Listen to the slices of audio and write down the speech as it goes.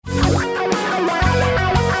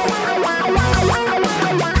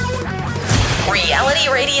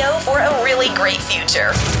bright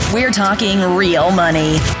future. We're talking real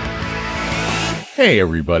money. Hey,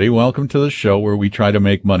 everybody. Welcome to the show where we try to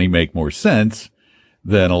make money make more sense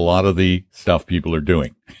than a lot of the stuff people are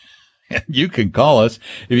doing. You can call us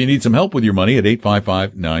if you need some help with your money at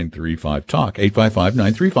 855-935-TALK,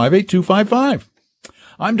 855-935-8255.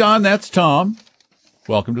 I'm Don. That's Tom.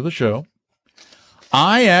 Welcome to the show.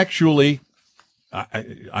 I'm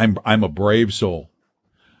a brave soul.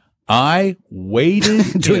 I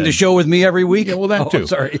waded doing the show with me every week. Yeah, well, that too.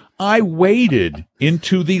 Sorry. I waded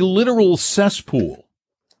into the literal cesspool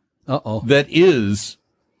that is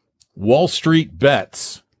Wall Street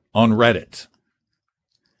Bets on Reddit.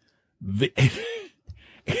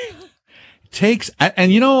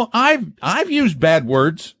 And you know, I've used bad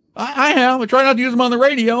words. I have. I try not to use them on the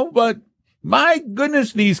radio, but my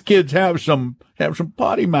goodness, these kids have some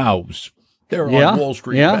potty mouths. They're on Wall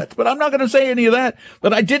Street Bets, but I'm not going to say any of that.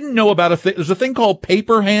 But I didn't know about there's a thing called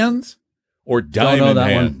paper hands or diamond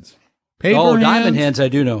hands. Diamond hands, I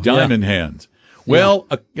do know. Diamond hands. Well,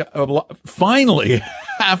 finally,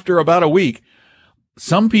 after about a week,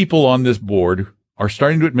 some people on this board are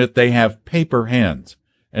starting to admit they have paper hands,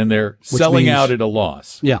 and they're selling out at a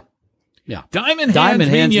loss. Yeah. Diamond hands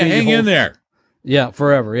mean you hang in there. Yeah,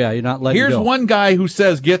 forever. Yeah, you're not letting go. Here's one guy who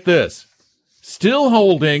says, get this, still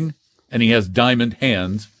holding, and he has diamond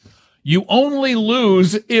hands, you only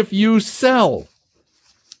lose if you sell.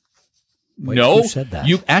 Wait, no, who said that?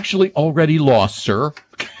 You've actually already lost, sir.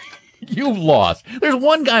 You've lost. There's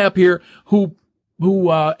one guy up here who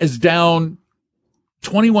is down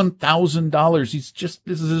 $21,000. This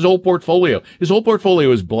is his whole portfolio. His whole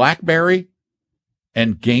portfolio is BlackBerry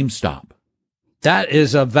and GameStop. That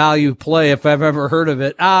is a value play if I've ever heard of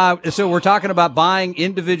it. So we're talking about buying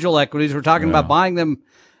individual equities. We're talking about buying them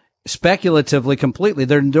speculatively completely.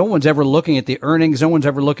 No one's ever looking at the earnings. No one's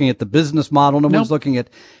ever looking at the business model. No one's looking at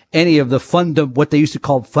any of the what they used to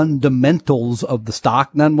call fundamentals of the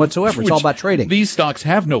stock. None whatsoever. It's all about trading. These stocks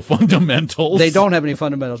have no fundamentals. They don't have any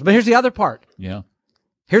fundamentals. But here's the other part. Yeah.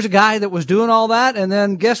 Here's a guy that was doing all that, and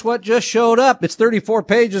then guess what just showed up? It's 34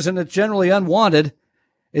 pages, and it's generally unwanted.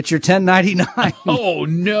 It's your 1099. Oh,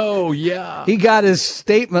 no, yeah. He got his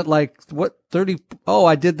statement like, what, 30? Oh,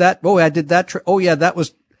 I did that. Oh, I did that. Oh, yeah, that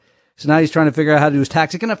was. So now he's trying to figure out how to do his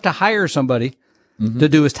tax. He's going to have to hire somebody to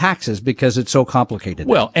do his taxes because it's so complicated.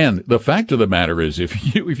 Well, and the fact of the matter is,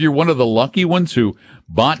 if you're one of the lucky ones who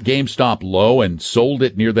bought GameStop low and sold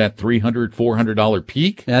it near that $300, $400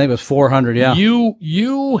 peak. Yeah, I think it was 400. Yeah.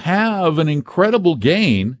 You have an incredible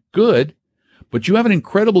gain. Good. But you have an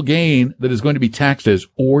incredible gain that is going to be taxed as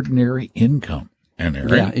ordinary income. And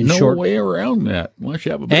there ain't no way around that unless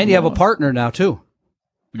you have a big you have a partner now, too.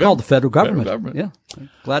 Called the federal government. Yeah.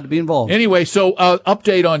 Glad to be involved. Anyway, so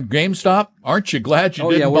update on GameStop. Aren't you glad you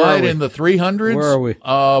didn't buy it in the 300s? Where are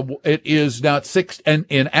we? It is now and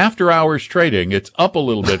in after hours trading, it's up a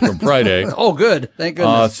little bit from Friday. Oh, good. Thank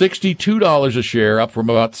goodness. $62 a share, up from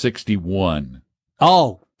about 61.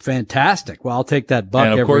 Oh, fantastic. Well, I'll take that buck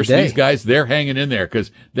every day. And of course, these guys, they're hanging in there because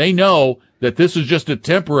they know that this is just a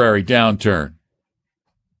temporary downturn.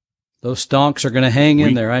 Those stonks are going to hang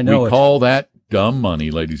in there. I know we call that dumb money,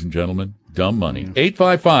 ladies and gentlemen. Dumb money.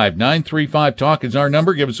 855-935-TALK is our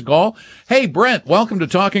number. Give us a call. Hey, Brent, welcome to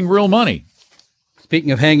Talking Real Money.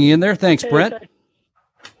 Speaking of hanging in there, thanks, Brent.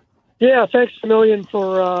 Yeah, thanks a million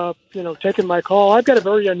for taking my call. I've got a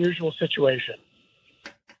very unusual situation.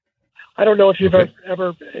 I don't know if you've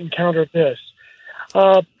ever encountered this.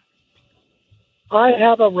 I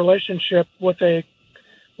have a relationship with a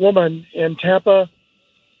woman in Tampa,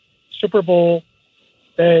 Super Bowl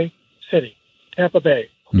Bay City, Tampa Bay.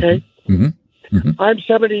 Okay. Mm-hmm. Mm-hmm. I'm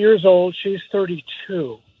 70 years old. She's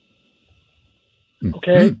 32.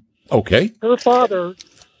 Okay. Mm-hmm. Okay. Her father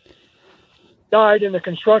died in a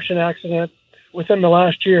construction accident within the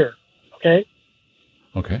last year. Okay.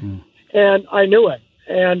 Okay. And I knew it.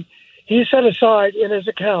 And he set aside in his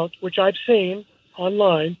account, which I've seen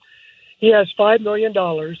online, he has $5 million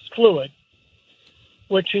fluid,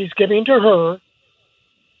 which he's giving to her.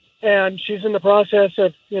 And she's in the process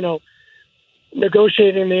of,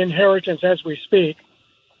 negotiating the inheritance as we speak.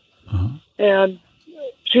 Uh-huh. And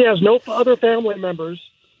she has no other family members,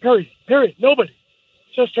 period, nobody,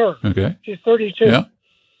 just her. Okay. She's 32. Yeah.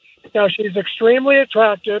 Now, she's extremely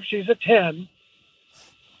attractive. She's a 10,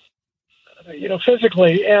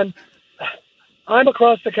 physically. And I'm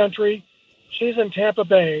across the country. She's in Tampa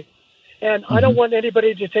Bay. And I don't want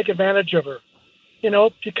anybody to take advantage of her,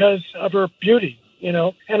 because of her beauty,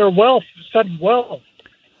 and her wealth, sudden wealth.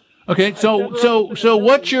 Okay, so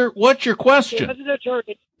what's your question? As an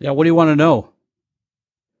attorney, Yeah, what do you want to know?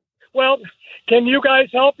 well, can you guys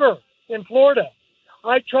help her in Florida?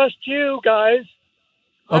 I trust you guys.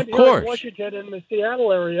 Of I'm here course. in Washington in the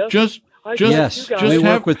Seattle area. Yes, we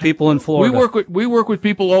work with people in Florida. We work with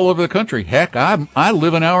people all over the country. Heck, I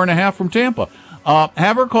live an hour and a half from Tampa.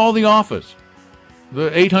 Have her call the office.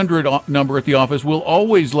 The 800 number at the office will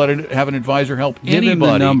always have an advisor help anybody. Give him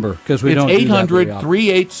the number, because we don't do that very often.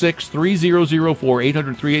 800-386-3004,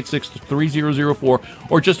 800-386-3004,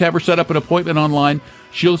 or just have her set up an appointment online.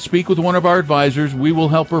 She'll speak with one of our advisors. We will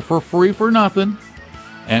help her for free, for nothing,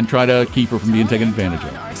 and try to keep her from being taken advantage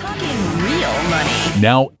of. We're talking real money.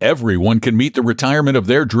 Now everyone can meet the retirement of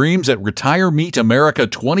their dreams at Retire Meet America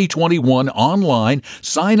 2021 online.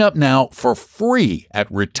 Sign up now for free at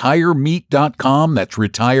retiremeet.com. That's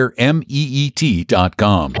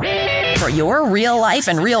retiremeet.com. For your real life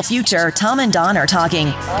and real future, Tom and Don are talking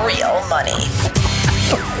real money.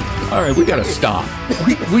 All right, we got to stop.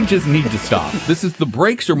 We just need to stop. The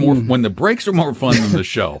breaks are more when the breaks are more fun than the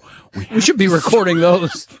show. We should be recording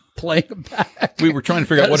those, playing them back. We were trying to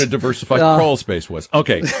figure out what a diversified crawl space was.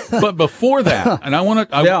 Okay, but before that, and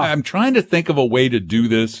I'm trying to think of a way to do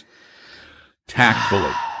this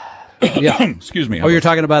tactfully. Yeah. Excuse me. Oh, you're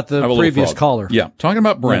talking about the previous caller. Yeah, talking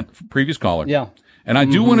about Brent, previous caller. Yeah. And I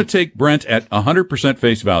do want to take Brent at 100%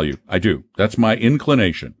 face value. I do. That's my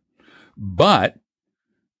inclination. But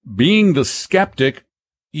being the skeptic,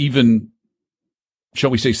 even, shall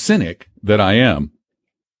we say, cynic that I am,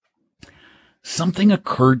 something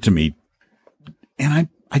occurred to me, and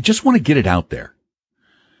I just want to get it out there.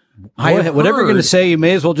 Whatever you're going to say, you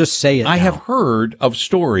may as well just say it. I have heard of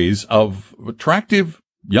stories of attractive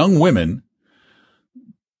young women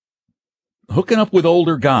hooking up with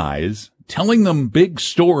older guys, telling them big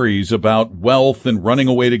stories about wealth and running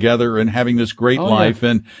away together and having this great life.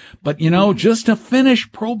 Yeah. But just to finish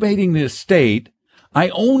probating the estate, I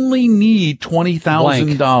only need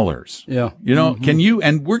 $20,000. Yeah. Can you,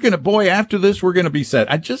 and we're going to, after this, we're going to be set.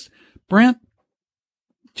 Brent,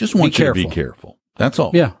 just want you to be careful. That's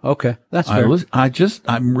all. Yeah. Okay. That's fair.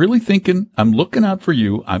 I'm really thinking, I'm looking out for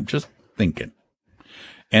you. I'm just thinking.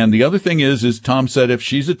 And the other thing is Tom said, if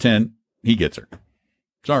she's a 10, he gets her.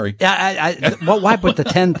 Sorry. Yeah, why put the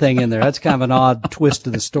 10 thing in there? That's kind of an odd twist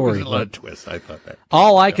to the story. It was an odd twist. I thought that.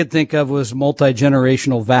 All I could think of was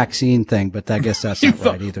multi-generational vaccine thing, but I guess that's not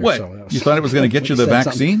right either. What? So you thought it was going to get you the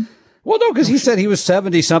vaccine? Well, no, because he said he was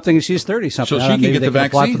 70-something and she's 30-something. So she can get the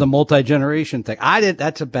vaccine? Apply for the multi-generation thing.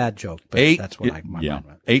 That's a bad joke, but that's what my mind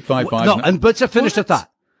went. 855. No, but to finish the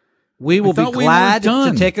thought. We will be glad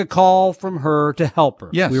to take a call from her to help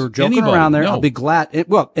her. Yes. We were joking around there. No. I'll be glad.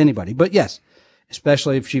 Anybody, but yes.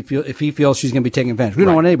 Especially if he feels she's going to be taking advantage. We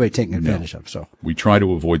don't want anybody taking advantage of. So we try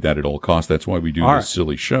to avoid that at all costs. That's why we do this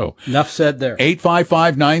silly show. Enough said there.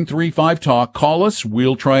 855-935-TALK. Call us.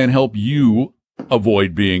 We'll try and help you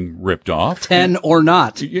avoid being ripped off. 10 or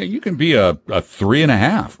not. You can be a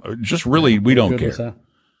 3.5. Just really, we don't care.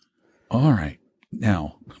 All right.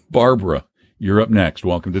 Now, Barbara, you're up next.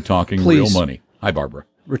 Welcome to Talking Real Money. Hi, Barbara.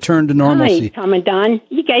 Return to normalcy. Hi, Tom and Don.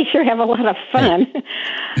 You guys sure have a lot of fun.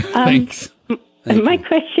 Hey. Thanks. My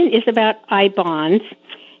question is about I-bonds.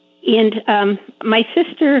 And my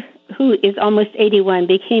sister, who is almost 81,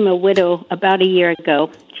 became a widow about a year ago.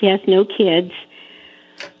 She has no kids.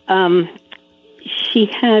 She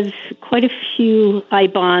has quite a few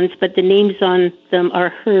I-bonds, but the names on them are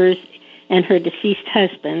hers and her deceased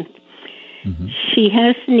husband. Mm-hmm. She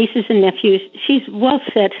has nieces and nephews. She's well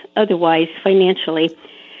set otherwise financially.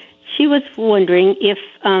 She was wondering if,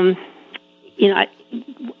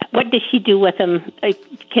 what does she do with them?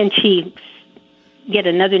 Can she get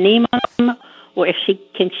another name on them? Or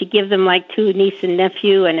can she give them like to a niece and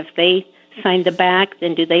nephew, and if they sign the back,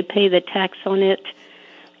 then do they pay the tax on it?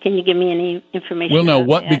 Can you give me any information? Well, no,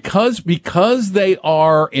 about that? Because they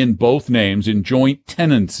are in both names in joint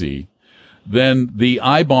tenancy, then the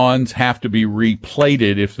I-bonds have to be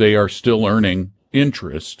replated if they are still earning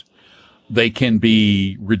interest. They can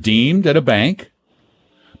be redeemed at a bank,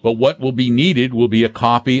 but what will be needed will be a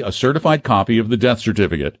certified copy of the death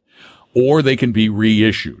certificate, or they can be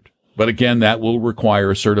reissued. But again, that will require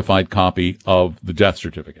a certified copy of the death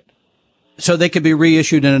certificate. So they could be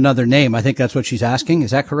reissued in another name. I think that's what she's asking. Is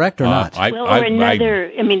that correct or not? They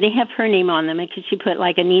have her name on them. Could she put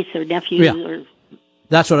like a niece or nephew? Yeah. Or...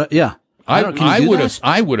 That's what,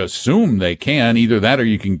 I would assume they can. Either that or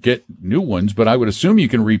you can get new ones, but I would assume you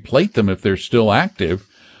can replate them if they're still active.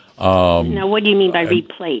 Now, what do you mean by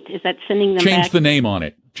replate? Is that sending them change back? the name on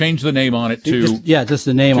it. Change the name on it to just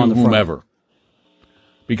the name on the front. Whomever.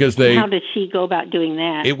 Because how does she go about doing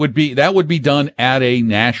that? That would be done at a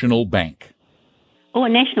national bank. Oh, a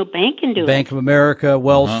national bank can do it. Bank of America,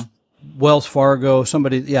 Wells Fargo,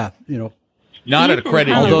 somebody, Not at a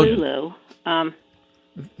credit union.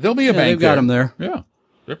 There'll be a bank. They've got them there. Yeah,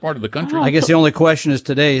 they're part of the country. I guess the only question is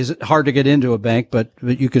today, is it hard to get into a bank, but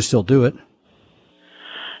you can still do it.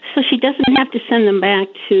 So she doesn't have to send them back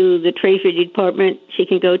to the Treasury Department. She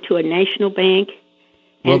can go to a national bank.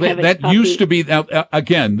 Well, that used to be,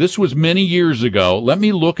 again, this was many years ago. Let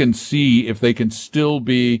me look and see if they can still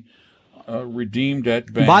be redeemed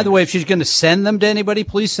at banks. By the way, if she's going to send them to anybody,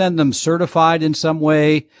 please send them certified in some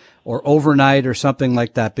way or overnight or something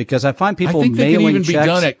like that, because I find people mailing checks. I think they can even be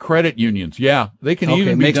done at credit unions. Yeah, they can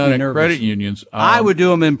even be done at credit unions. I would do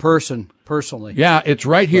them in person, personally. Yeah, it's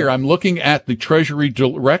right here. I'm looking at the Treasury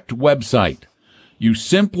Direct website. You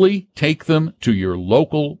simply take them to your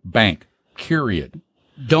local bank, period.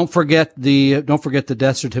 Don't forget the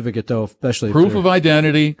death certificate, though, especially proof of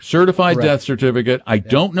identity, certified death certificate. I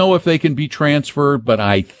don't know if they can be transferred, but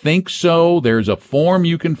I think so. There's a form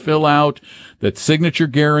you can fill out that's signature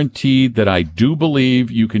guaranteed that I do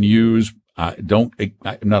believe you can use. I'm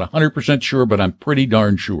not 100% sure, but I'm pretty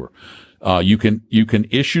darn sure. You can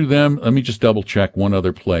issue them. Let me just double check one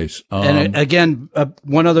other place. And again,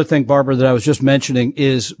 one other thing, Barbara, that I was just mentioning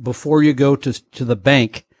is before you go to the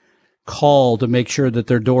bank, call to make sure that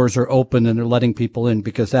their doors are open and they're letting people in,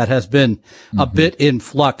 because that has been a bit in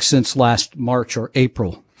flux since last March or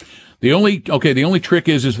April. The only trick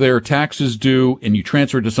is there are taxes due and you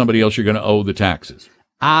transfer it to somebody else, you're going to owe the taxes.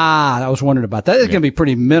 I was wondering about that. It's going to be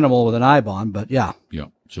pretty minimal with an IBAN, but yeah. Yeah.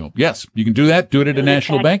 So yes, you can do that. Do it at a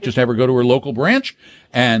national bank. Just have her go to her local branch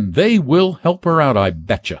and they will help her out. I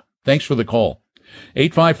betcha. Thanks for the call.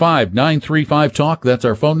 855-935-TALK. That's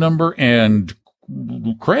our phone number. And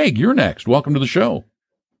Craig, you're next. Welcome to the show.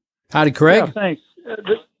 Howdy, Craig. Yeah, thanks.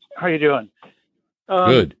 How you doing?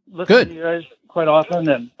 Good. Listen to you guys quite often,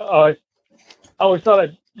 and I always thought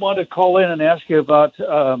I wanted to call in and ask you about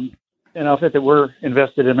an outfit that we're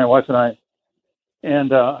invested in, my wife and I.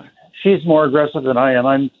 And she's more aggressive than I am.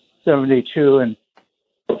 I'm 72, and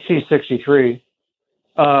she's 63.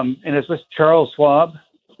 And it's with Charles Schwab.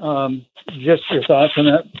 Just your thoughts on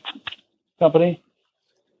that company?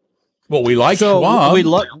 Well, we like Schwab.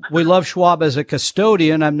 We love Schwab as a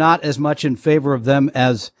custodian. I'm not as much in favor of them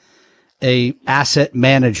as a asset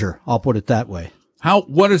manager. I'll put it that way.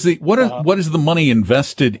 What is the money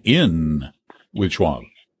invested in with Schwab?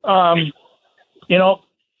 It's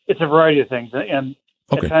a variety of things, and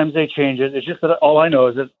at times they change it. It's just that all I know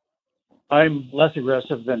is that I'm less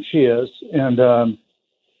aggressive than she is, and I'm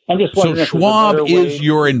just wondering. So Schwab is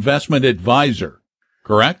your investment advisor,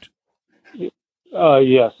 correct?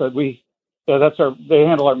 Yes, they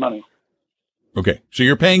handle our money. Okay. So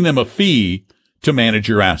you're paying them a fee to manage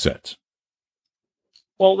your assets.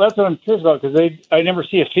 Well, that's what I'm curious about, because I never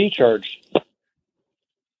see a fee charged.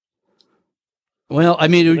 Well, I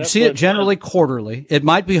mean, you see it generally quarterly. It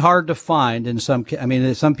might be hard to find in some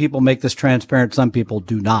people make this transparent, some people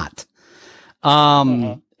do not.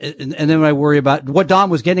 And then I worry about what Don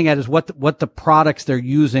was getting at is what the products they're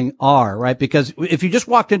using are, right? Because if you just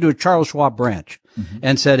walked into a Charles Schwab branch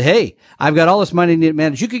and said, "Hey, I've got all this money to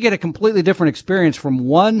manage," you could get a completely different experience from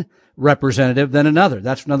one representative than another.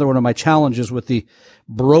 That's another one of my challenges with the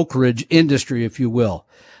brokerage industry, if you will.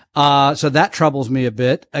 So that troubles me a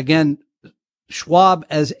bit. Again, Schwab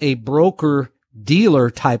as a broker dealer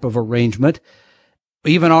type of arrangement,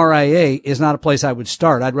 even RIA, is not a place I would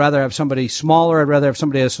start. I'd rather have somebody smaller. I'd rather have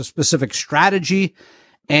somebody who has a specific strategy.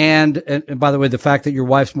 And by the way, the fact that your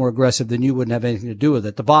wife's more aggressive than you wouldn't have anything to do with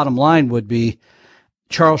it. The bottom line would be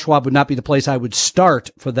Charles Schwab would not be the place I would start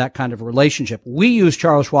for that kind of relationship. We use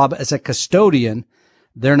Charles Schwab as a custodian.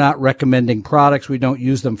 They're not recommending products. We don't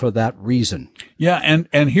use them for that reason. Yeah.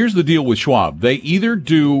 And here's the deal with Schwab. They either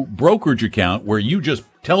do brokerage account where you just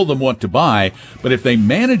tell them what to buy, but if they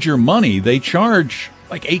manage your money, they charge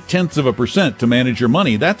like 0.8% to manage your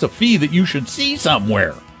money. That's a fee that you should see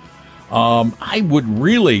somewhere. I would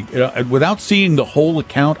really, without seeing the whole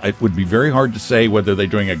account, it would be very hard to say whether they're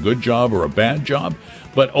doing a good job or a bad job.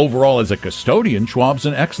 But overall, as a custodian, Schwab's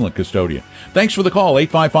an excellent custodian. Thanks for the call,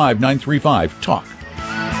 855-935-TALK.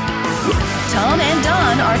 Tom and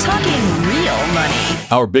Don are talking real money.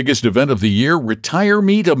 Our biggest event of the year, Retire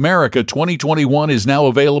Meet America 2021, is now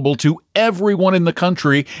available to everyone in the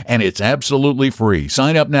country, and it's absolutely free.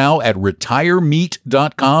 Sign up now at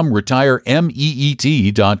retiremeet.com,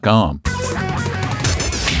 retiremeet.com.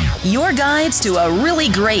 Your guides to a really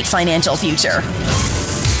great financial future.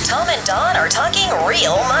 Tom and Don are talking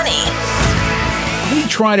real money. We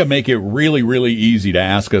try to make it really, really easy to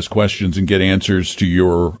ask us questions and get answers to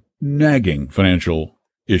your nagging financial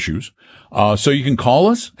issues. So you can call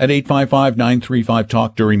us at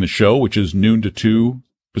 855-935-TALK during the show, which is noon to 2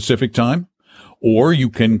 Pacific time. Or you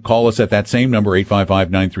can call us at that same number,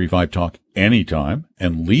 855-935-TALK, anytime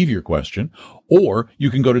and leave your question, or you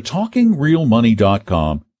can go to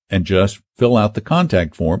talkingrealmoney.com and just fill out the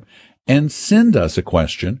contact form and send us a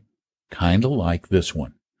question kind of like this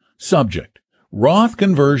one. Subject: Roth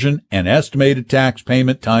conversion and estimated tax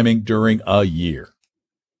payment timing during a year.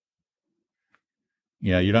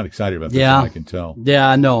 Yeah, you're not excited about this one, I can tell.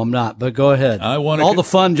 Yeah, no, I'm not, but go ahead. All the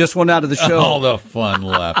fun just went out of the show. All the fun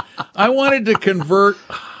left. I wanted to convert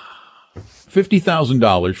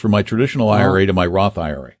 $50,000 from my traditional IRA to my Roth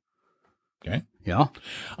IRA. Okay. Yeah.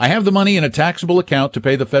 I have the money in a taxable account to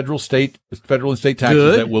pay the federal and state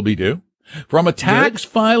taxes that will be due. From a tax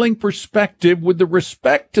filing perspective, with the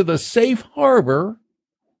respect to the safe harbor,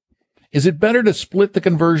 is it better to split the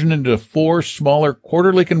conversion into 4 smaller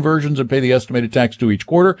quarterly conversions and pay the estimated tax due each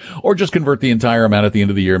quarter, or just convert the entire amount at the end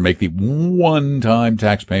of the year and make the one-time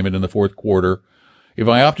tax payment in the fourth quarter? If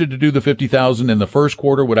I opted to do the $50,000 in the first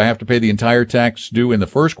quarter, would I have to pay the entire tax due in the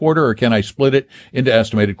first quarter, or can I split it into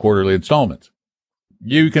estimated quarterly installments?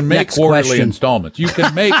 You can make quarterly installments. You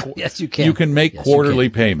can make yes, you can. You can make quarterly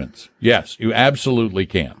payments. Yes, you absolutely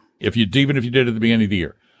can. Even if you did it at the beginning of the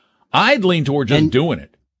year, I'd lean toward just doing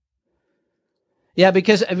it. Yeah,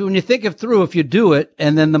 because when you think it through, if you do it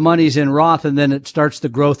and then the money's in Roth and then it starts the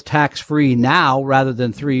growth tax free now rather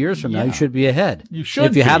than 3 years from now, you should be ahead. You should.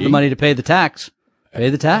 If you have the money to pay the tax. Pay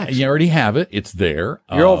the tax. You already have it. It's there.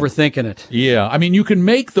 You're overthinking it. Yeah. I mean, you can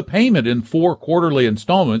make the payment in 4 quarterly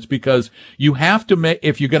installments because you have to make,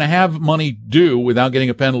 if you're going to have money due without getting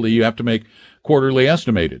a penalty, you have to make quarterly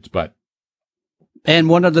estimated. And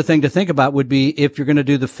one other thing to think about would be if you're going to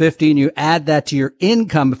do the 50 and you add that to your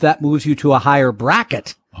income, if that moves you to a higher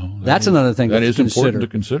bracket, that's another thing that is important to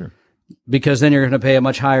consider. Because then you're going to pay a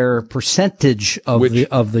much higher percentage of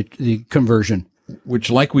the conversion. Which,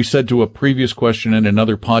 like we said to a previous question in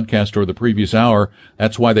another podcast or the previous hour,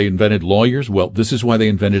 that's why they invented lawyers. Well, this is why they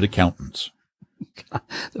invented accountants.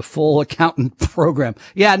 The full accountant program.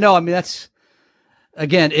 Yeah, no, I mean, that's,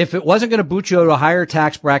 again, if it wasn't going to boot you to a higher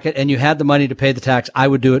tax bracket and you had the money to pay the tax, I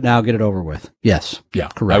would do it now, get it over with. Yes. Yeah,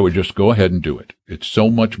 correct. I would just go ahead and do it. It's so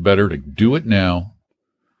much better to do it now.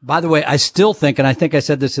 By the way, I still think, and I think I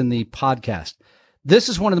said this in the podcast, this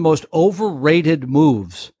is one of the most overrated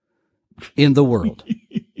moves in the world.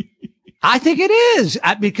 I think it is,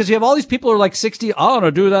 because you have all these people who are like 60. Oh,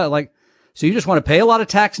 no, do that. Like, so you just want to pay a lot of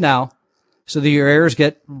tax now so that your heirs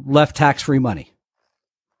get left tax-free money.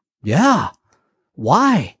 Yeah.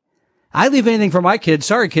 Why? I leave anything for my kids.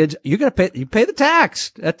 Sorry, kids. You pay the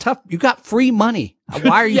tax. That's tough. You got free money.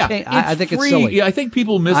 Why are you paying? I think it's silly. Yeah, I think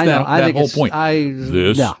people miss that whole point.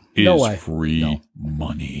 This is free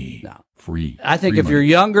money. No. Free. I think if you're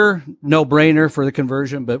younger, no brainer for the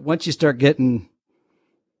conversion. But once you start getting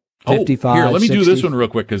 55, here, let me 60, do this one real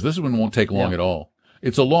quick because this one won't take long at all.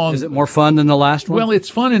 It's a long. Is it more fun than the last one? Well, it's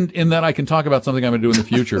fun in that I can talk about something I'm going to do in the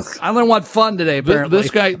future. I don't want fun today, apparently.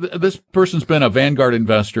 This person's been a Vanguard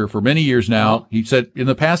investor for many years now. He said in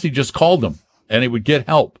the past he just called them and he would get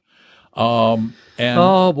help. And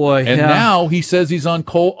now he says he's on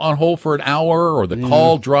hold for an hour, or the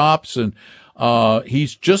call drops, and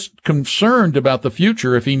he's just concerned about the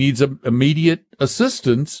future if he needs immediate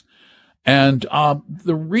assistance. And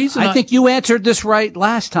the reason I think you answered this right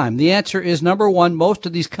last time. The answer is, number one, most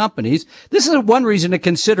of these companies, this is one reason to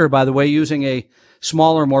consider, by the way, using a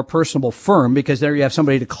smaller, more personable firm, because there you have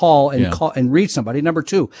somebody to call and reach somebody. Number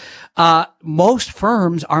two, most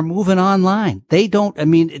firms are moving online. They don't,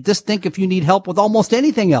 just think if you need help with almost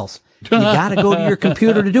anything else, you got to go to your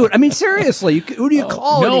computer to do it. Seriously, who do you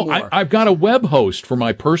call anymore? I've got a web host for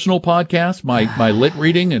my personal podcast, my Lit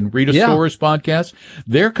Reading and Rita Stora's podcast.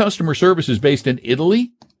 Their customer service is based in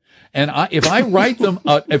Italy. And if I write them,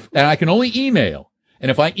 and I can only email, and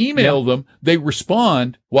if I email them, they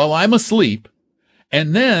respond while I'm asleep.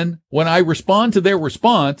 And then when I respond to their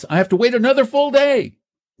response, I have to wait another full day.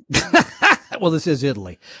 Well, this is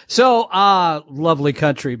Italy. So, lovely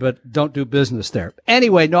country, but don't do business there.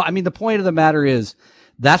 Anyway, no, the point of the matter is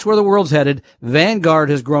that's where the world's headed. Vanguard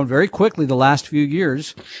has grown very quickly the last few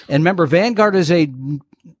years. And remember, Vanguard is a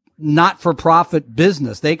not-for-profit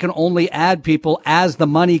business. They can only add people as the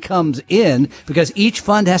money comes in because each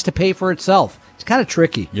fund has to pay for itself. It's kind of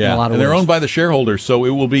tricky. Yeah, in a lot of and they're ways. owned by the shareholders, so it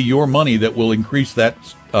will be your money that will increase that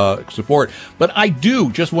support. But I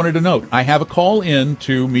just wanted to note, I have a call in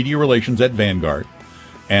to Media Relations at Vanguard,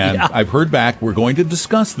 and I've heard back. We're going to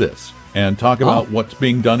discuss this and talk about what's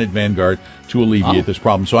being done at Vanguard to alleviate this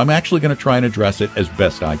problem. So I'm actually going to try and address it as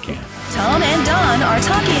best I can. Tom and Don are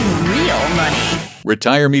talking real money.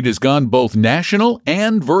 Retire Meet has gone both national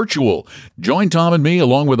and virtual. Join Tom and me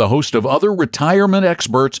along with a host of other retirement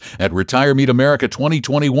experts at Retire Meet America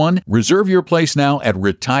 2021. Reserve your place now at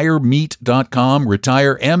retiremeet.com,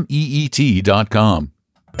 retiremeet.com.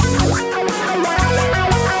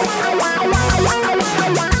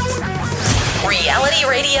 Reality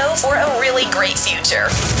radio for a really great future.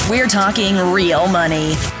 We're talking real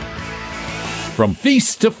money. From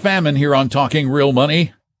feast to famine here on Talking Real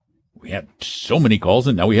Money. We had so many calls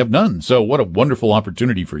and now we have none. So what a wonderful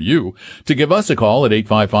opportunity for you to give us a call at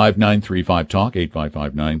 855-935-TALK,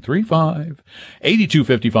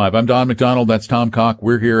 855-935-8255. I'm Don McDonald. That's Tom Cock.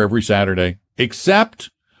 We're here every Saturday, except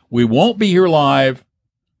we won't be here live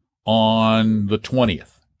on the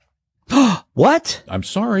 20th. What? I'm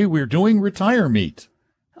sorry. We're doing Retire Meet.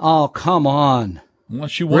 Oh, come on.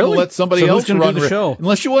 Unless you want to let somebody else run the show.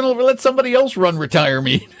 Unless you want to let somebody else run Retire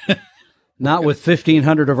Meet. Not with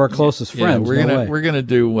 1,500 of our closest friends. Yeah, we're gonna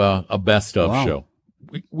do a best of show.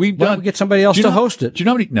 We've done. We get somebody else to host it. Do you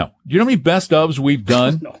know how many best ofs we've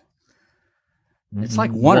done? No. It's like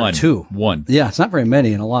one or two. One. Yeah, it's not very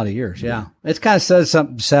many in a lot of years. Yeah, it kind of says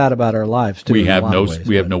something sad about our lives too. We have no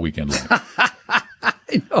weekend life. I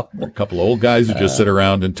know. We're a couple of old guys who just sit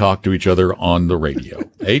around and talk to each other on the radio.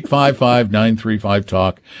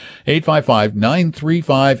 855-935-TALK,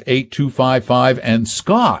 855-935-8255, and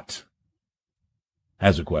Scott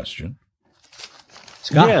has a question.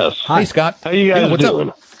 Scott. Yes. Hi. Hey, Scott. How you guys doing?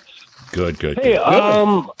 Up? Good. Hey,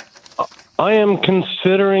 I am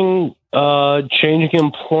considering changing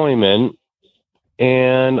employment,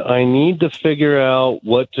 and I need to figure out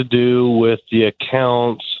what to do with the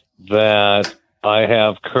accounts that I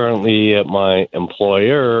have currently at my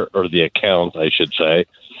employer, or the account, I should say.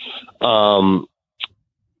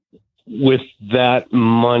 With that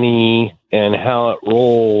money and how it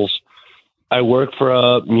rolls, I work for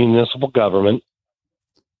a municipal government,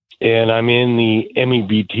 and I'm in the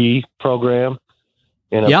MEBT program.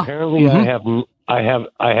 And apparently, I have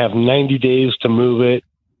 90 days to move it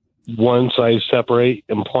once I separate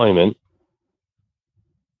employment.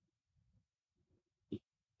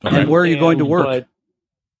 And where are you going to work?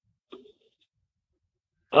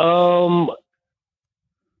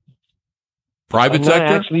 Private I'm sector? not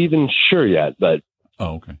actually even sure yet, but.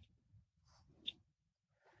 Oh, okay.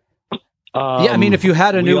 Yeah, I mean, if you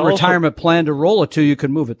had a new retirement plan to roll it to, you could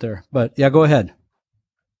move it there. But yeah, go ahead.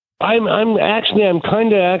 I'm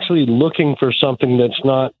kind of actually looking for something that's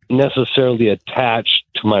not necessarily attached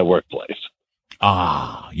to my workplace.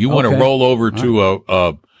 You want to roll over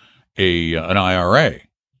to an IRA,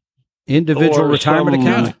 individual retirement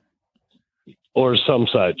account, or some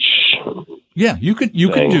such. Yeah, you can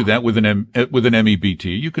do that with an MEBT.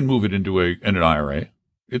 You can move it into an IRA.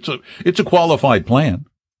 It's a qualified plan.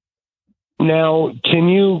 Now, can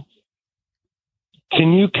you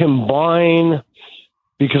combine,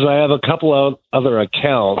 because I have a couple of other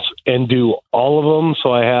accounts, and do all of them?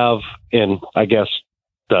 So I have, and I guess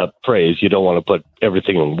the phrase, you don't want to put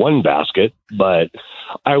everything in one basket, but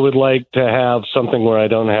I would like to have something where I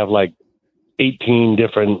don't have like 18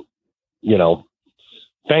 different,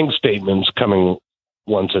 bank statements coming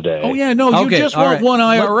once a day. Oh yeah, no, you just want one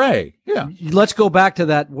IRA. Let's go back to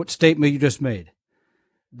that statement you just made.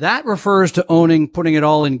 That refers to putting it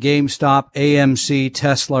all in GameStop, AMC,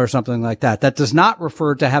 Tesla, or something like that. That does not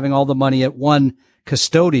refer to having all the money at one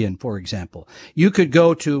custodian, for example. You could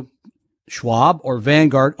go to Schwab or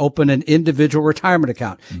Vanguard, open an individual retirement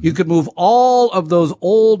account. Mm-hmm. You could move all of those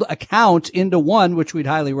old accounts into one, which we'd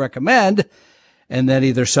highly recommend, and then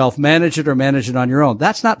either self-manage it or manage it on your own.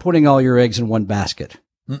 That's not putting all your eggs in one basket.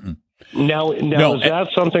 Mm-mm. Now, is that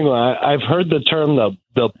something I've heard the term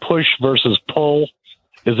the push versus pull?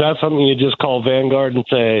 Is that something you just call Vanguard and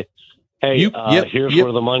say, hey, here's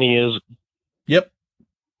where the money is? Yep.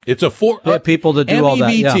 It's people that do MEBT all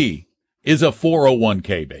that. Yeah. is a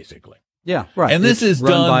 401k, basically. Yeah, right. And this is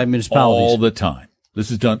done by municipalities all the time.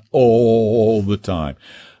 This is done all the time.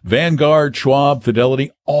 Vanguard, Schwab,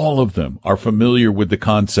 Fidelity, all of them are familiar with the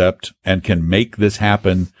concept and can make this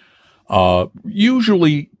happen,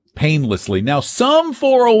 usually painlessly. Now, some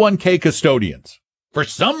 401k custodians, for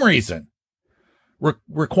some reason,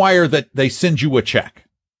 require that they send you a check.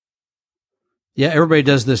 Yeah, everybody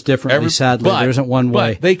does this differently, sadly. There isn't one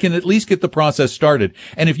way. But they can at least get the process started.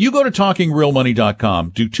 And if you go to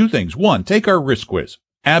TalkingRealMoney.com, do two things. One, take our risk quiz.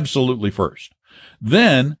 Absolutely first.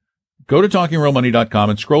 Then go to TalkingRealMoney.com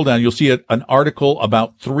and scroll down. You'll see an article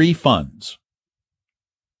about 3 funds.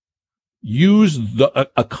 Use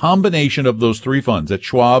a combination of those 3 funds at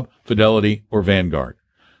Schwab, Fidelity, or Vanguard.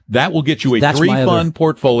 That will get you a three-fund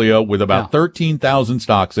portfolio with about 13,000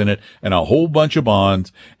 stocks in it and a whole bunch of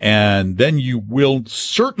bonds. And then you will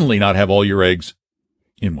certainly not have all your eggs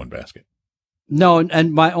in one basket. No,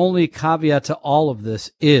 and my only caveat to all of this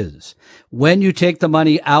is when you take the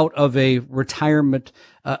money out of a retirement,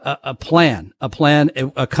 a company,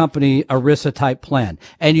 ERISA type plan,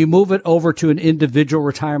 and you move it over to an individual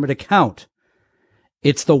retirement account,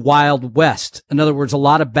 it's the Wild West. In other words, a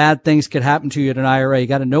lot of bad things could happen to you in an IRA. You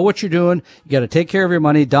got to know what you're doing. You got to take care of your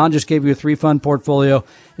money. Don just gave you a 3-fund portfolio.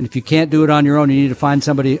 And if you can't do it on your own, you need to find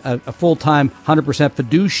somebody, a full-time 100%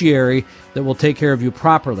 fiduciary that will take care of you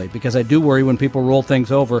properly. Because I do worry when people roll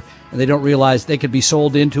things over and they don't realize they could be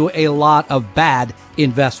sold into a lot of bad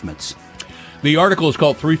investments. The article is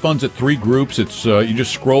called 3 Funds at 3 Groups. It's you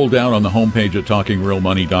just scroll down on the homepage at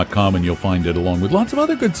TalkingRealMoney.com and you'll find it along with lots of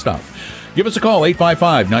other good stuff. Give us a call,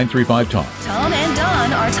 855-935-TALK. Tom and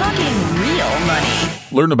Don are talking real money.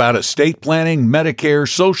 Learn about estate planning, Medicare,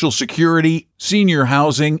 Social Security, senior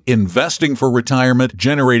housing, investing for retirement,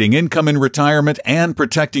 generating income in retirement, and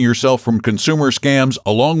protecting yourself from consumer scams,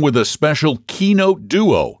 along with a special keynote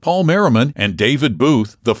duo, Paul Merriman and David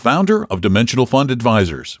Booth, the founder of Dimensional Fund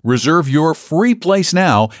Advisors. Reserve your free place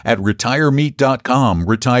now at retiremeet.com,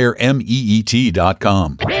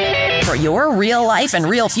 retiremeet.com. For your real life and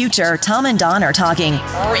real future, Tom and Don are talking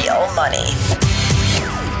real money.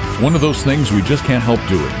 One of those things we just can't help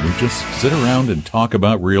doing. We just sit around and talk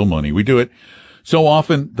about real money. We do it so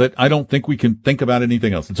often that I don't think we can think about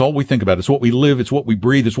anything else. It's all we think about. It's what we live. It's what we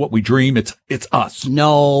breathe. It's what we dream. It's us.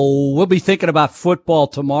 No, we'll be thinking about football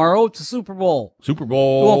tomorrow. It's a Super Bowl. Super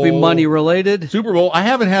Bowl. It won't be money related. Super Bowl. I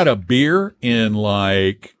haven't had a beer in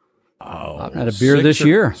like... I've had a beer this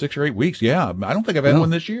year. 6 or 8 weeks. Yeah. I don't think I've had one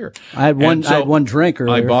this year. I had one drink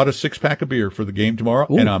earlier. I bought a 6-pack of beer for the game tomorrow.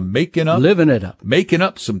 Ooh, and I'm living it up, making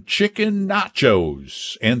up some chicken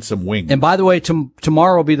nachos and some wings. And by the way,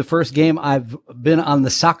 tomorrow will be the first game I've been on the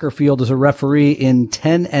soccer field as a referee in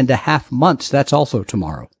 10 and a half months. That's also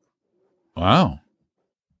tomorrow. Wow.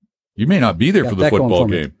 You may not be there for the football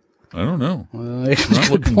game. I don't know.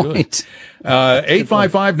 Not looking good.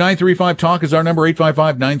 855-935-TALK is our number,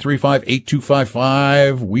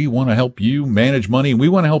 855-935-8255. We want to help you manage money, and we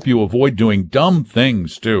want to help you avoid doing dumb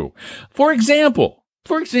things, too. For example,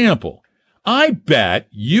 I bet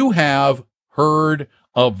you have heard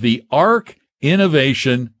of the ARK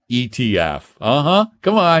Innovation ETF.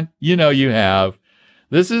 Come on. You know you have.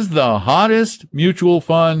 This is the hottest mutual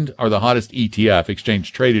fund, or the hottest ETF,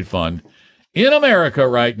 exchange-traded fund, in America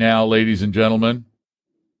right now, ladies and gentlemen.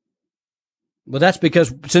 Well, that's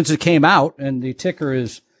because since it came out, and the ticker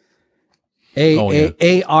is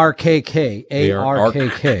ARKK.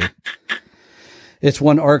 It's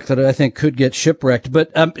one ARK that I think could get shipwrecked.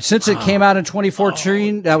 But since it came out in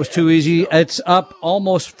 2014, that was too easy. It's up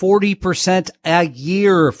almost 40% a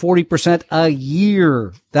year. 40% a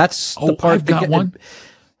year. That's the part. I've got one.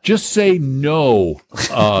 Just say no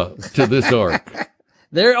to this ARK.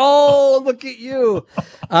 Look at you.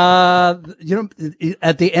 At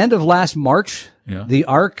the end of last March, the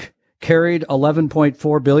ARK carried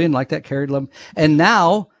 11.4 billion, like that carried 11. And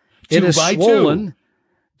now it is swollen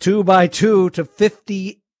 2 by 2 to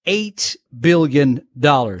 $58 billion.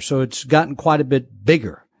 So it's gotten quite a bit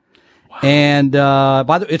bigger. Wow. And,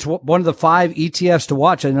 by the way, it's one of the 5 ETFs to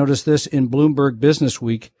watch. I noticed this in Bloomberg Business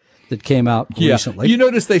Week that came out recently. You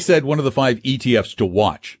notice they said one of the 5 ETFs to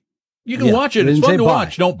watch. You can watch it. It's fun to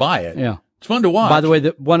watch. Don't buy it. Yeah. It's fun to watch. By the way,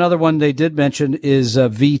 one other one they did mention is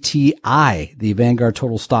VTI, the Vanguard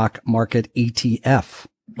Total Stock Market ETF.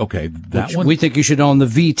 Okay. That one. We think you should own the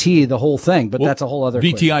VT, the whole thing, but that's a whole other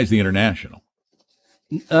VTI is the international.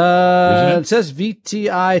 It says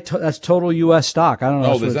VTI, that's total U.S. stock. I don't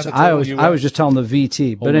know. I was just telling the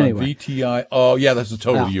VT, but anyway. VTI. Oh, yeah, that's the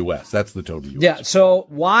total U.S. That's the total U.S. Yeah. So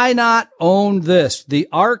why not own this? The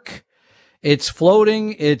ARK. It's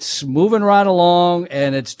floating, it's moving right along,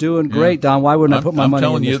 and it's doing great, Don. Why wouldn't I put my money in this?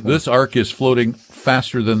 I'm telling you, this ARK is floating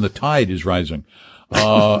faster than the tide is rising.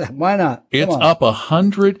 Why not? It's up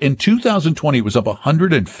 100. In 2020, it was up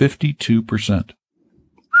 152%.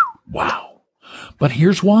 Wow. But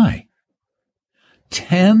here's why.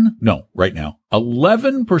 Right now,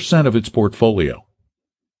 11% of its portfolio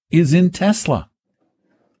is in Tesla.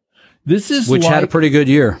 Which had a pretty good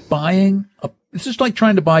year. This is like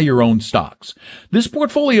trying to buy your own stocks. This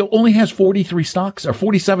portfolio only has 43 stocks or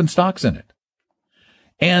 47 stocks in it.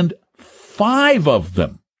 And 5 of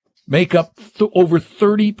them make up over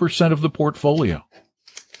 30% of the portfolio.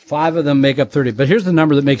 5 of them make up 30. But here's the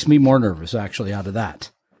number that makes me more nervous, actually, out of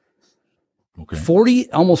that. Okay.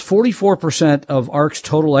 Almost 44% of ARK's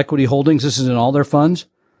total equity holdings, this is in all their funds,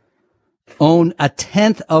 own a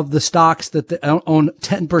tenth of the stocks that they own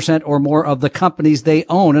 10% or more of the companies they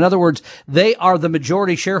own. In other words, they are the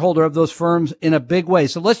majority shareholder of those firms in a big way.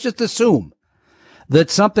 So let's just assume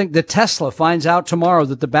that Tesla finds out tomorrow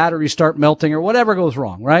that the batteries start melting or whatever goes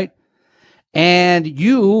wrong, right? And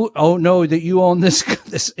you know that you own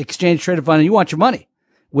this exchange traded fund and you want your money,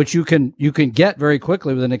 which you can get very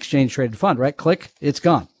quickly with an exchange traded fund, right? Click, it's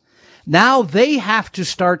gone. Now they have to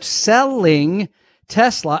start selling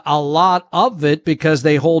Tesla, a lot of it, because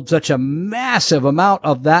they hold such a massive amount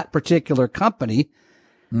of that particular company.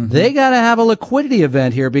 Mm-hmm. They got to have a liquidity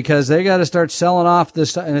event here because they got to start selling off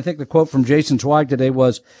this. And I think the quote from Jason Zweig today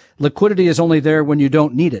was, liquidity is only there when you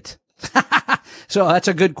don't need it. So that's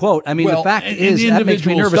a good quote. I mean, the fact is, that makes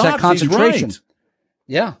me nervous, that concentration. Right.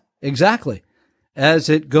 Yeah, exactly. As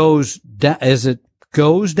it goes down,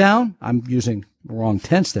 I'm using the wrong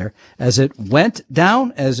tense there, as it went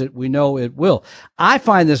down, we know it will. I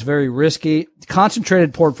find this very risky.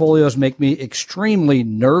 Concentrated portfolios make me extremely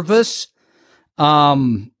nervous.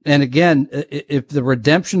 And again, if the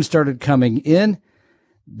redemption started coming in,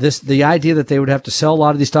 the idea that they would have to sell a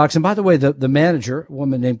lot of these stocks. And by the way, the manager, a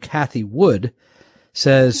woman named Kathy Wood,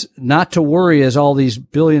 says not to worry as all these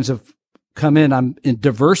billions have come in. I'm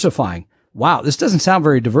diversifying. Wow, this doesn't sound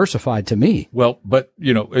very diversified to me. Well, but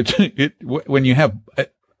when you have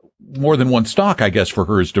more than one stock, I guess for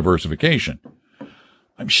her is diversification.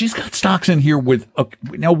 I mean, she's got stocks in here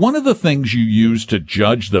now one of the things you use to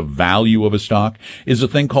judge the value of a stock is a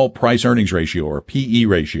thing called price earnings ratio or PE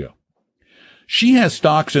ratio. She has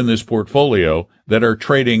stocks in this portfolio that are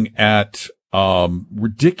trading at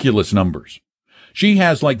ridiculous numbers. She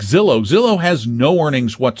has like Zillow. Zillow has no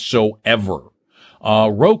earnings whatsoever.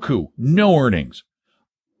 Roku, no earnings.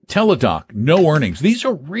 Teladoc, no earnings. These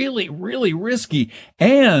are really, really risky.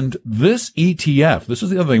 And this ETF, this is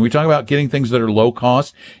the other thing. We talk about getting things that are low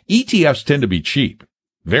cost. ETFs tend to be cheap,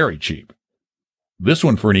 very cheap. This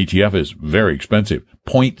one for an ETF is very expensive,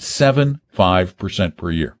 0.75%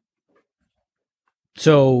 per year.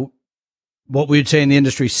 So what we'd say in the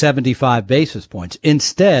industry, 75 basis points.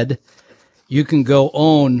 Instead, you can go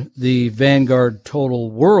own the Vanguard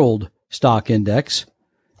Total World Stock Index,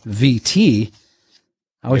 VT.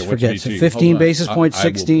 I always forget. So 15 basis points,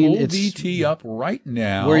 16. I will pull VT up right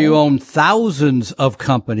now. Where you own thousands of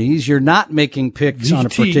companies. You're not making picks on a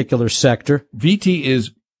particular sector. VT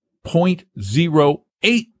is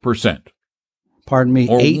 0.08%. Pardon me,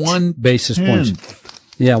 or 8 basis points.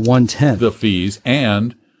 Yeah, 1/10. The fees,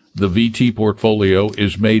 and the VT portfolio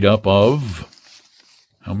is made up of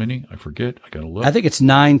how many? I forget. I got to look. I think it's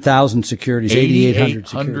 9,000 securities,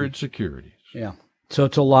 8,800 securities. Yeah. So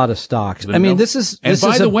it's a lot of stocks. I mean, this is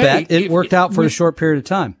a bet. It worked out for a short period of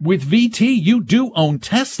time. With VT, you do own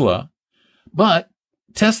Tesla, but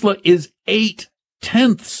Tesla is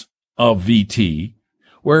 0.8 of VT,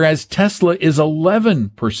 whereas Tesla is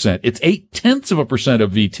 11%. It's 0.8%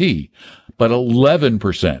 of VT, but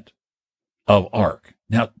 11% of ARK.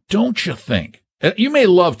 Now, don't you think? You may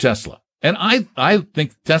love Tesla. And I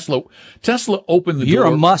think Tesla opened the door. You're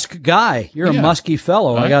a Musk guy. You're a Musky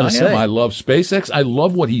fellow, I gotta say. I love SpaceX. I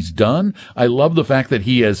love what he's done. I love the fact that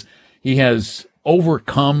he has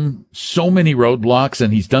overcome so many roadblocks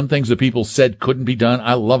and he's done things that people said couldn't be done.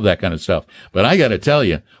 I love that kind of stuff. But I gotta tell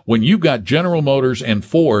you, when you've got General Motors and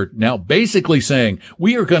Ford now basically saying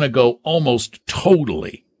we are going to go almost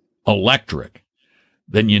totally electric,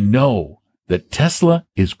 then you know that Tesla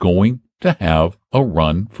is going to have a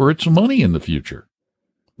run for its money in the future.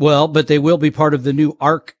 Well, but they will be part of the new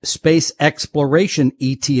ARK Space Exploration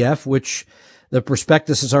ETF, which the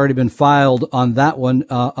prospectus has already been filed on that one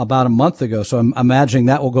about a month ago. So I'm imagining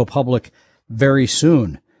that will go public very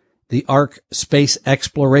soon. The ARK Space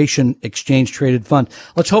Exploration Exchange Traded Fund.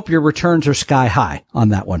 Let's hope your returns are sky high on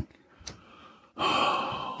that one.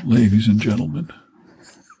 Ladies and gentlemen,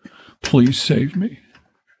 please save me.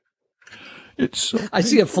 It's so I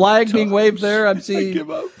see a flag being waved there. I'm seeing. I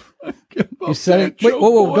give up. You said it. Wait,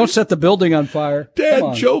 whoa! Don't set the building on fire.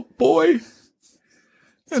 Dad joke boy.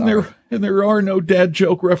 And there are no dad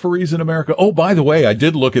joke referees in America. Oh, by the way, I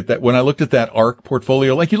did look at that when I looked at that ARK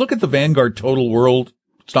portfolio. Like you look at the Vanguard Total World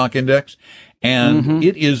Stock Index, and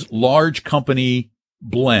it is large company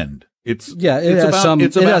blend. It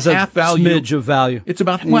has a half value. Smidge of value. It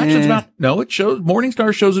shows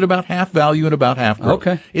Morningstar shows it about half value and about half growth.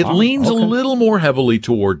 Okay. It leans a little more heavily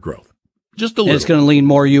toward growth. Just a little. And it's going to lean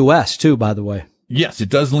more U.S. too, by the way. Yes, it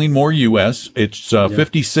does lean more U.S. It's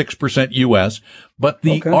 56% U.S. But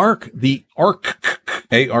the ARK,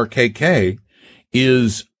 ARKK,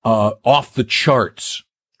 is off the charts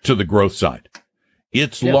to the growth side.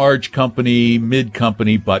 It's large company, mid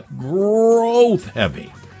company, but growth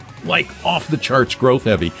heavy. like off the charts growth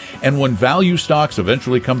heavy. And when value stocks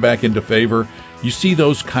eventually come back into favor, you see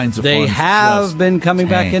those kinds of They funds have been coming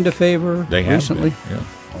back tank. into favor They have recently. been, yeah.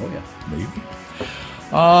 Oh, yeah. Maybe.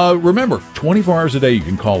 Remember, 24 hours a day, you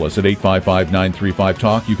can call us at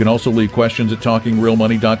 855-935-TALK. You can also leave questions at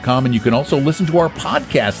TalkingRealMoney.com, and you can also listen to our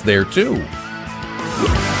podcast there, too.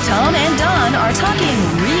 Tom and Don are talking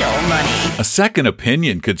real money. A second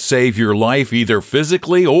opinion could save your life either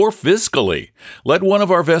physically or fiscally. Let one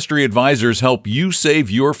of our Vestory advisors help you save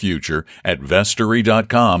your future at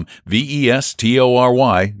Vestory.com, Vestory.com.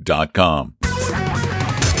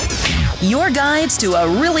 Your guides to a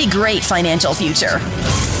really great financial future.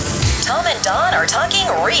 Tom and Don are talking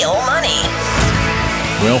real money.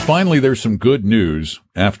 Well, finally, there's some good news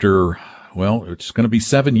after, well, it's going to be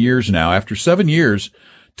 7 years now. After 7 years,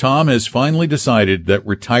 Tom has finally decided that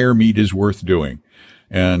Retire Meet is worth doing.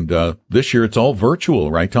 And this year, it's all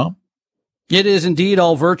virtual, right, Tom? It is indeed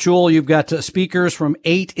all virtual. You've got speakers from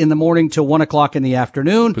 8 in the morning till 1 o'clock in the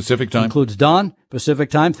afternoon. Pacific time. Includes Don,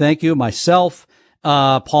 Pacific time. Thank you. Myself,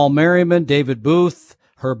 Paul Merriman, David Booth,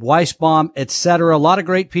 Herb Weisbaum, etc. A lot of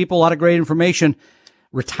great people, a lot of great information.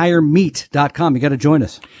 RetireMeet.com. You got to join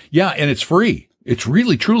us. Yeah, and it's free. It's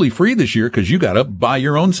really, truly free this year because you got to buy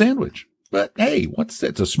your own sandwich. But hey,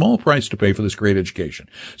 it's a small price to pay for this great education.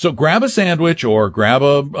 So grab a sandwich or grab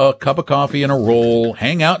a cup of coffee and a roll,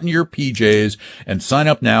 hang out in your PJs, and sign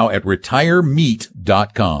up now at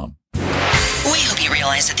RetireMeet.com. We hope you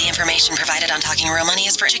realize that the information provided on Talking Real Money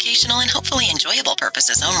is for educational and hopefully enjoyable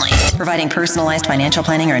purposes only. Providing personalized financial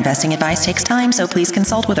planning or investing advice takes time, so please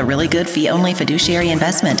consult with a really good fee-only fiduciary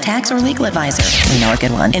investment, tax, or legal advisor. We know a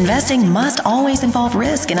good one. Investing must always involve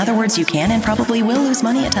risk. In other words, you can and probably will lose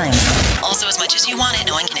money at times. Also, as much as you want it,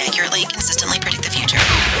 no one can accurately, consistently predict the future.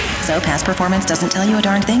 So past performance doesn't tell you a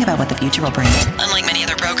darn thing about what the future will bring. Unlike many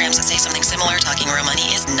other programs that say something similar, Talking Real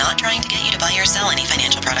Money is not trying to get you to buy or sell any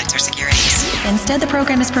financial products or securities. Instead, the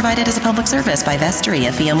program is provided as a public service by Vestory,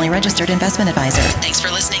 a fee-only registered investment advisor. Thanks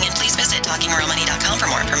for listening, and please visit TalkingRealMoney.com for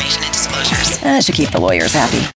more information and disclosures. That should keep the lawyers happy.